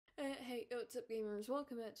What's up, gamers?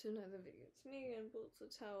 Welcome back to another video. It's me again, Blitzer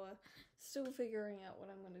Tower. Still figuring out what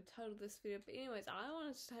I'm going to title this video. But anyways, I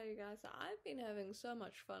wanted to tell you guys that I've been having so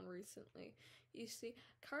much fun recently. You see,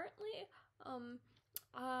 currently,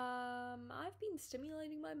 I've been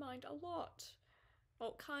stimulating my mind a lot.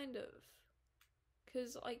 Well, kind of.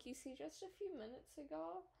 Because, like, you see, just a few minutes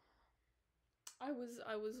ago, I was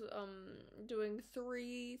doing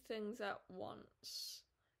 3 things at once.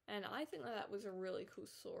 And I think that was a really cool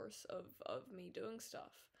source of me doing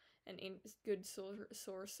stuff, and good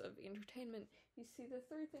source of entertainment. You see, the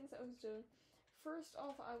 3 things I was doing. First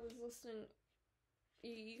off, I was listening.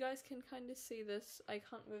 You guys can kind of see this. I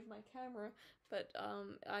can't move my camera, but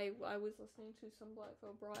I was listening to some Black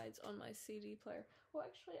Veil Brides on my CD player. Well,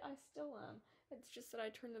 actually, I still am. It's just that I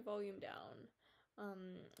turned the volume down,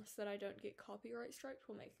 so that I don't get copyright striked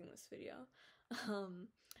while making this video.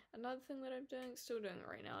 Another thing that I'm still doing it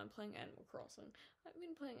right now, I'm playing Animal Crossing. I've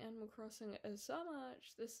been playing Animal Crossing so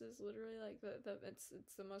much. This is literally like it's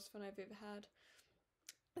the most fun I've ever had.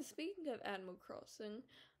 Speaking of Animal Crossing,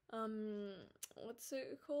 what's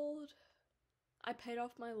it called? I paid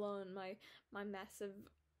off my loan, my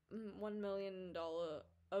massive $1 million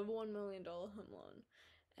home loan.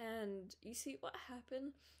 And you see, what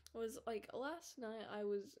happened was, like, last night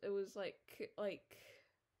it was like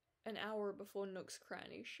an hour before Nook's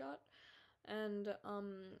Cranny shut, and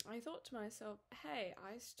I thought to myself, hey,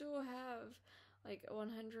 I still have like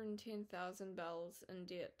 110,000 bells in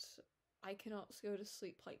debt. I cannot go to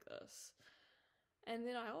sleep like this. And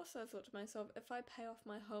then I also thought to myself, if I pay off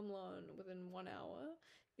my home loan within 1 hour,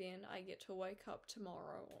 then I get to wake up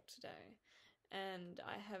tomorrow or today, and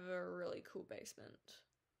I have a really cool basement.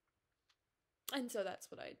 And so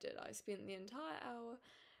that's what I did. I spent the entire hour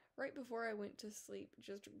right before I went to sleep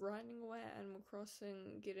just grinding away at Animal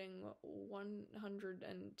Crossing, getting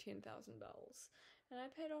 110,000 bells. And I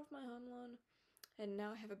paid off my home loan, and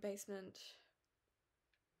now I have a basement.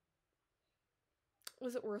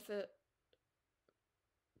 Was it worth it?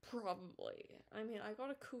 Probably. I mean, I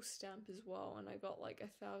got a cool stamp as well, and I got like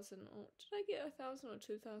 1,000, or did I get 1,000 or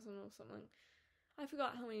 2,000 or something? I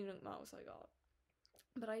forgot how many Nook Miles I got.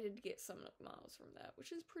 But I did get some Nook Miles from that,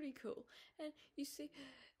 which is pretty cool. And you see,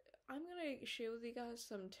 I'm gonna share with you guys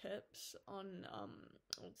some tips on,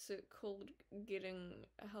 what's it called, getting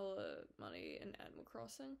hella money in Animal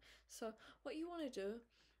Crossing. So, what you want to do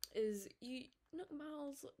is, Nook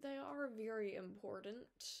Miles, they are very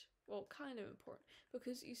important. Well, kind of important,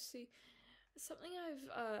 because you see, something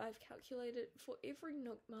I've calculated, for every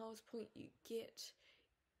Nook Miles point you get,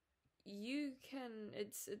 you can,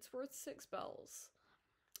 it's worth 6 bells.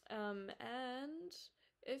 And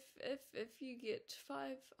if you get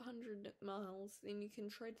 500 miles, then you can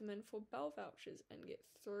trade them in for bell vouchers and get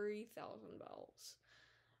 3,000 bells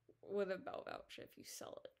with a bell voucher if you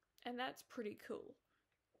sell it. And that's pretty cool.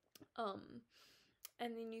 And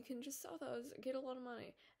then you can just sell those, get a lot of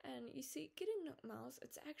money. And you see, getting Nook Miles,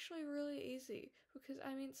 it's actually really easy, because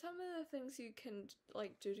I mean, some of the things you can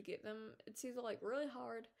like do to get them, it's either like really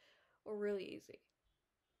hard or really easy.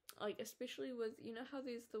 Like, especially with, you know how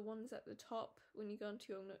there's the ones at the top when you go into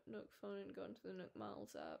your Nook phone and go into the Nook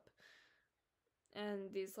Miles app,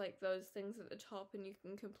 and there's like those things at the top and you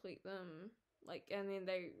can complete them, like, and then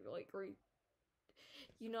they like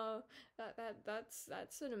you know,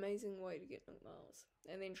 that's an amazing way to get Nook Miles,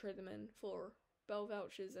 and then trade them in for bell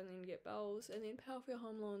vouchers, and then get bells, and then pay off your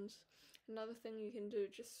home loans. Another thing you can do,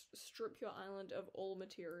 just strip your island of all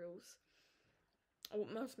materials, or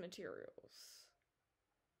most materials.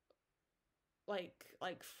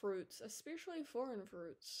 Like fruits, especially foreign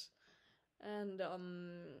fruits, and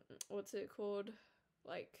what's it called,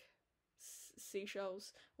 like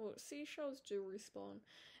seashells. Well, seashells do respawn,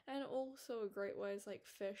 and also a great way is like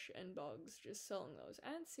fish and bugs, just selling those,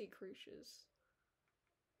 and sea creatures.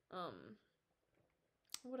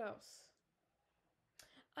 What else?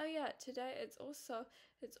 Oh yeah, today it's also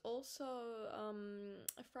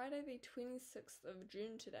Friday the 26th of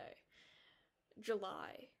June today.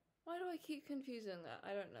 July. Why do I keep confusing that?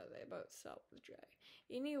 I don't know, they both start with J.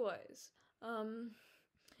 Anyways,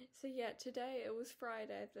 so yeah, today it was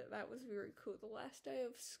Friday, that was very cool. The last day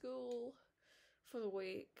of school for the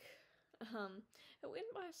week. It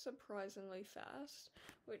went by surprisingly fast,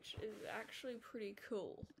 which is actually pretty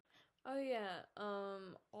cool. Oh yeah,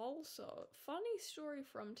 also, funny story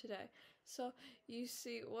from today. So, you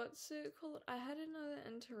see, what's it called? I had another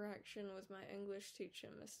interaction with my English teacher,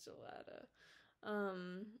 Mr. Ladder.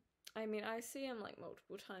 I mean, I see him like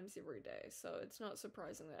multiple times every day, so it's not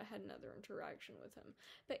surprising that I had another interaction with him.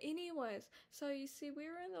 But anyways, so you see, we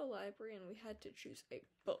were in the library and we had to choose a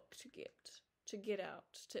book to get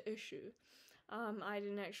out, to issue. I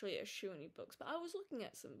didn't actually eschew any books, but I was looking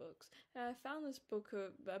at some books, and I found this book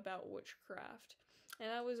about witchcraft,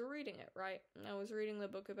 and I was reading it, right? I was reading the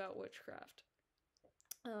book about witchcraft.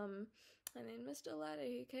 And then Mr. Ladder,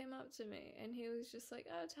 he came up to me, and he was just like,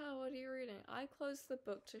 "Oh, Tal, what are you reading?" I closed the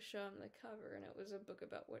book to show him the cover, and it was a book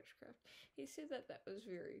about witchcraft. He said that was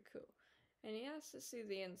very cool, and he asked to see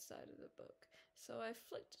the inside of the book. So I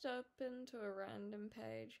flicked it open to a random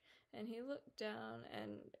page, and he looked down,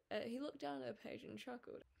 and he looked down at the page and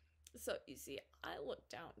chuckled. So you see, I looked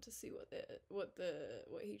down to see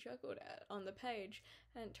what he chuckled at on the page,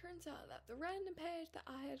 and it turns out that the random page that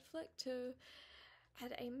I had flicked to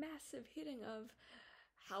had a massive heading of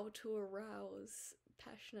how to arouse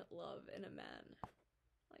passionate love in a man.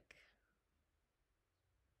 Like,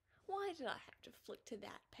 why did I have to flick to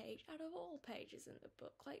that page out of all pages in the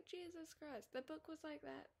book? Like, Jesus Christ, the book was like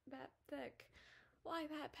that thick. Why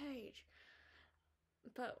that page?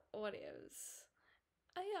 But whatevs.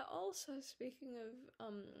 Oh yeah, also speaking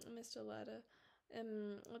of Mr. Ladder,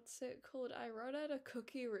 what's it called? I wrote out a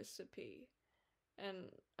cookie recipe, and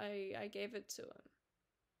I gave it to him.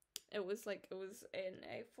 It was an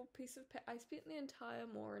A4 piece of paper. I spent the entire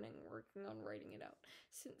morning working on writing it out,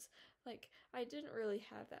 since I didn't really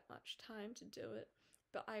have that much time to do it.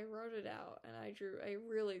 But I wrote it out, and I drew a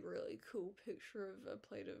really, really cool picture of a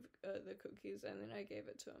plate of the cookies, and then I gave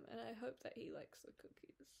it to him. And I hope that he likes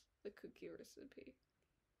the cookie recipe.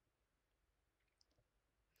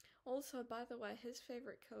 Also, by the way, his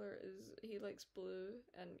favorite color is, he likes blue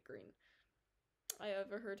and green. I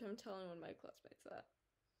overheard him telling one of my classmates that.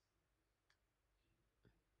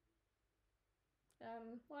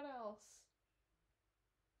 What else?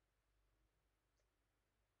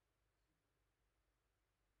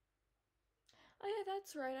 Oh yeah,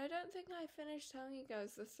 that's right. I don't think I finished telling you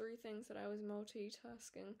guys the 3 things that I was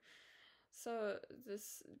multitasking. So,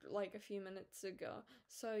 this, a few minutes ago.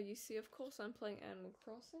 So, you see, of course, I'm playing Animal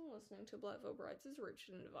Crossing, listening to Blackville Brides is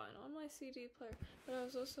Richard and Divine on my CD player, but I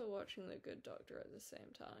was also watching The Good Doctor at the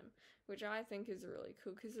same time, which I think is really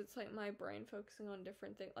cool, because it's like my brain focusing on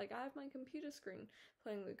different things. Like, I have my computer screen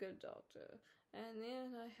playing The Good Doctor, and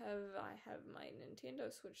then I have my Nintendo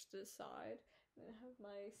Switch to the side, and I have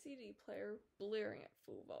my CD player blaring at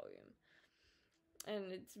full volume.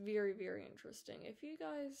 And it's very, very interesting. If you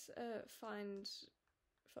guys find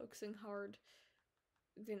focusing hard,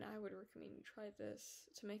 then I would recommend you try this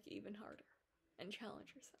to make it even harder and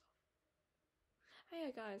challenge yourself.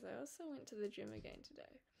 Hey guys, I also went to the gym again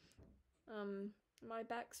today. My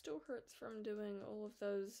back still hurts from doing all of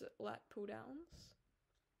those lat pull downs.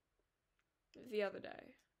 The other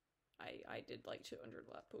day, I did 200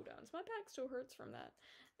 lat pull downs. My back still hurts from that.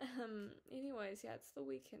 Anyways, yeah, it's the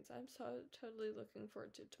weekend, so I'm so totally looking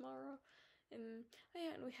forward to tomorrow. And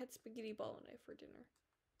and we had spaghetti bolognese for dinner.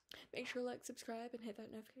 Make sure to subscribe, and hit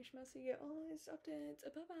that notification bell so you get all these updates.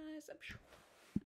 Bye bye.